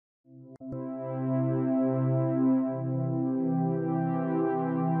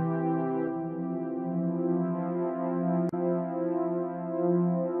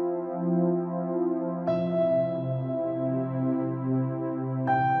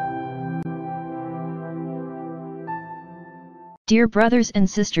Dear brothers and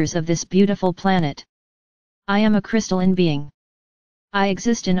sisters of this beautiful planet, I am a crystalline being. I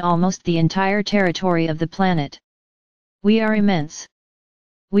exist in almost the entire territory of the planet. We are immense.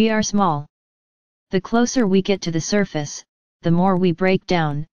 We are small. The closer we get to the surface, the more we break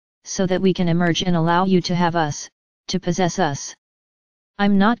down, so that we can emerge and allow you to have us, to possess us.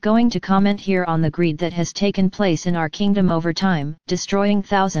 I'm not going to comment here on the greed that has taken place in our kingdom over time, destroying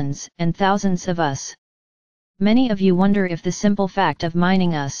thousands and thousands of us. Many of you wonder if the simple fact of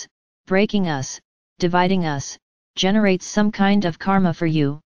mining us, breaking us, dividing us, generates some kind of karma for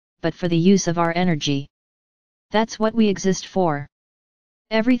you, but for the use of our energy. That's what we exist for.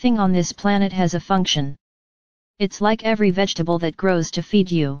 Everything on this planet has a function. It's like every vegetable that grows to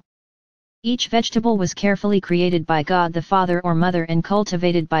feed you. Each vegetable was carefully created by God the Father or Mother and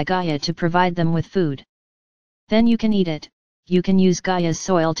cultivated by Gaia to provide them with food. Then you can eat it, you can use Gaia's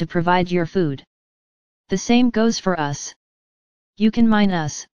soil to provide your food. The same goes for us. You can mine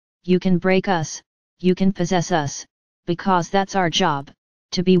us, you can break us, you can possess us, because that's our job,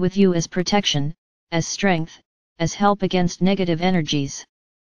 to be with you as protection, as strength, as help against negative energies.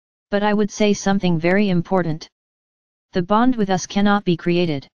 But I would say something very important. The bond with us cannot be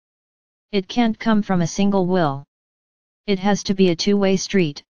created. It can't come from a single will. It has to be a two-way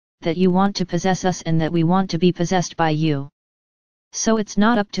street, that you want to possess us and that we want to be possessed by you. So it's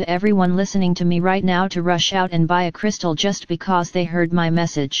not up to everyone listening to me right now to rush out and buy a crystal just because they heard my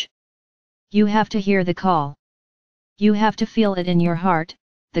message. You have to hear the call. You have to feel it in your heart,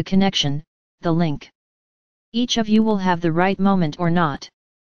 the connection, the link. Each of you will have the right moment or not.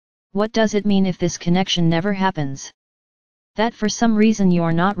 What does it mean if this connection never happens? That for some reason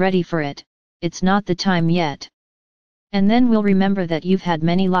you're not ready for it, it's not the time yet. And then we'll remember that you've had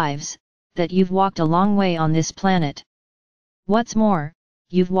many lives, that you've walked a long way on this planet. What's more,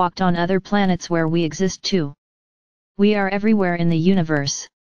 you've walked on other planets where we exist too. We are everywhere in the universe.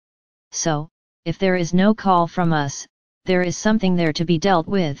 So, if there is no call from us, there is something there to be dealt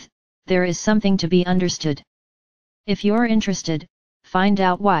with, there is something to be understood. If you're interested, find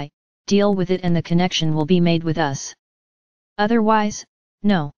out why, deal with it and the connection will be made with us. Otherwise,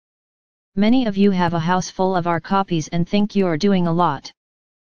 no. Many of you have a house full of our copies and think you're doing a lot.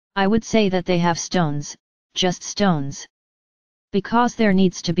 I would say that they have stones, just stones. Because there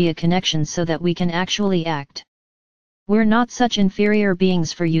needs to be a connection so that we can actually act. We're not such inferior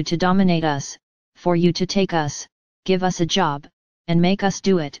beings for you to dominate us, for you to take us, give us a job, and make us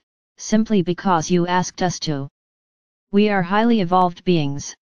do it, simply because you asked us to. We are highly evolved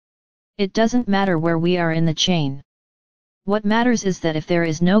beings. It doesn't matter where we are in the chain. What matters is that if there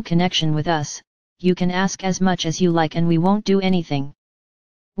is no connection with us, you can ask as much as you like and we won't do anything.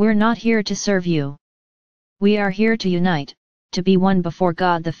 We're not here to serve you. We are here to unite, to be one before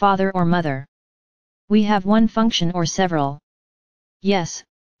God the Father or Mother. We have one function or several. Yes,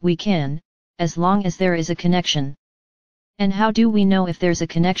 we can, as long as there is a connection. And how do we know if there's a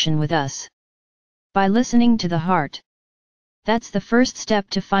connection with us? By listening to the heart. That's the first step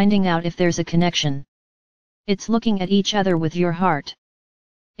to finding out if there's a connection. It's looking at each other with your heart.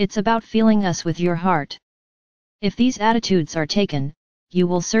 It's about feeling us with your heart. If these attitudes are taken, you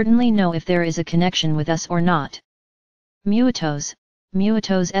will certainly know if there is a connection with us or not. Muitos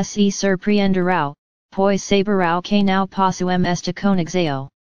se surpreenderão, pois saberão que não possuem esta conexão.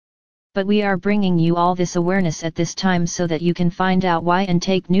 But we are bringing you all this awareness at this time so that you can find out why and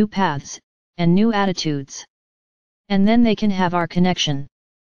take new paths, and new attitudes. And then they can have our connection.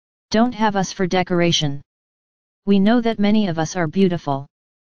 Don't have us for decoration. We know that many of us are beautiful.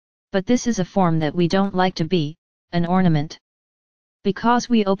 But this is a form that we don't like to be, an ornament. Because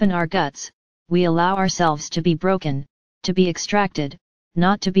we open our guts, we allow ourselves to be broken, to be extracted,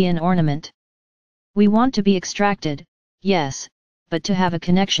 not to be an ornament. We want to be extracted, yes, but to have a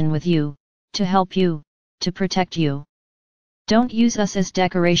connection with you, to help you, to protect you. Don't use us as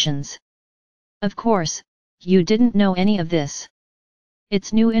decorations. Of course, you didn't know any of this.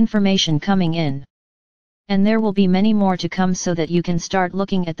 It's new information coming in. And there will be many more to come so that you can start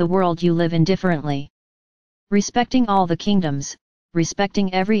looking at the world you live in differently. Respecting all the kingdoms,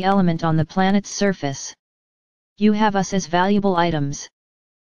 respecting every element on the planet's surface. You have us as valuable items.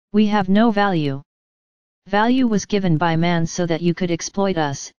 We have no value. Value was given by man so that you could exploit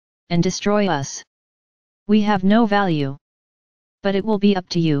us, and destroy us. We have no value. But it will be up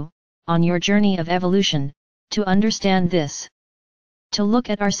to you, on your journey of evolution, to understand this. To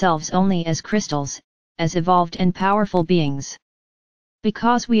look at ourselves only as crystals, as evolved and powerful beings.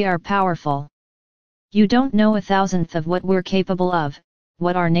 Because we are powerful. You don't know 1,000th of what we're capable of,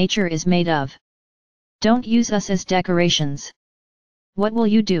 what our nature is made of. Don't use us as decorations. What will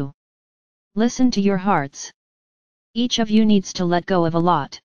you do? Listen to your hearts. Each of you needs to let go of a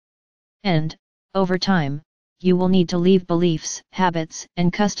lot. And, over time, you will need to leave beliefs, habits,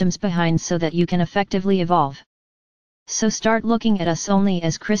 and customs behind so that you can effectively evolve. So start looking at us only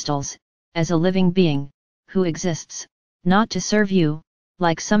as crystals, as a living being, who exists, not to serve you,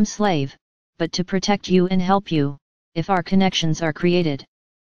 like some slave, but to protect you and help you, if our connections are created.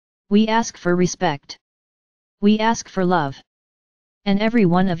 We ask for respect. We ask for love. And every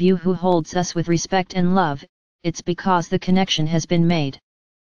one of you who holds us with respect and love, it's because the connection has been made.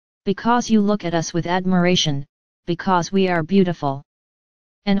 Because you look at us with admiration, because we are beautiful.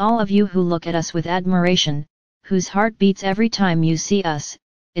 And all of you who look at us with admiration, whose heart beats every time you see us,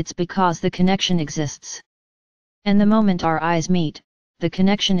 it's because the connection exists. And the moment our eyes meet, the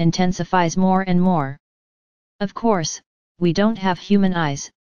connection intensifies more and more. Of course, we don't have human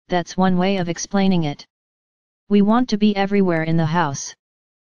eyes, that's one way of explaining it. We want to be everywhere in the house.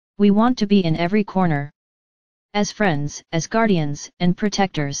 We want to be in every corner. As friends, as guardians, and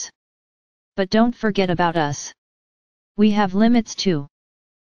protectors. But don't forget about us. We have limits too.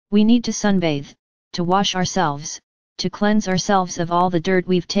 We need to sunbathe, to wash ourselves, to cleanse ourselves of all the dirt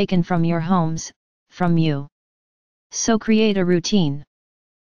we've taken from your homes, from you. So create a routine.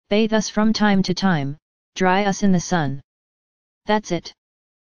 Bathe us from time to time, dry us in the sun. That's it.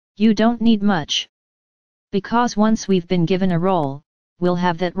 You don't need much. Because once we've been given a role, we'll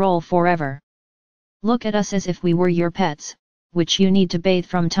have that role forever. Look at us as if we were your pets, which you need to bathe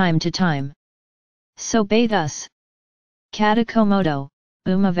from time to time. So bathe us. Cada comodo,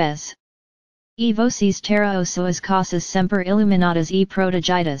 uma vez. E vocês terão suas casas sempre iluminadas e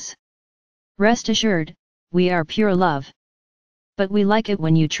protegidas. Rest assured, we are pure love. But we like it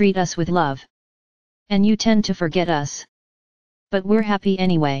when you treat us with love. And you tend to forget us. But we're happy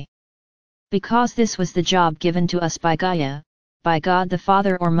anyway. Because this was the job given to us by Gaia, by God the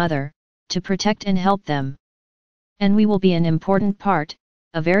Father or Mother, to protect and help them. And we will be an important part,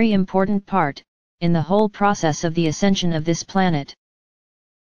 a very important part, in the whole process of the ascension of this planet.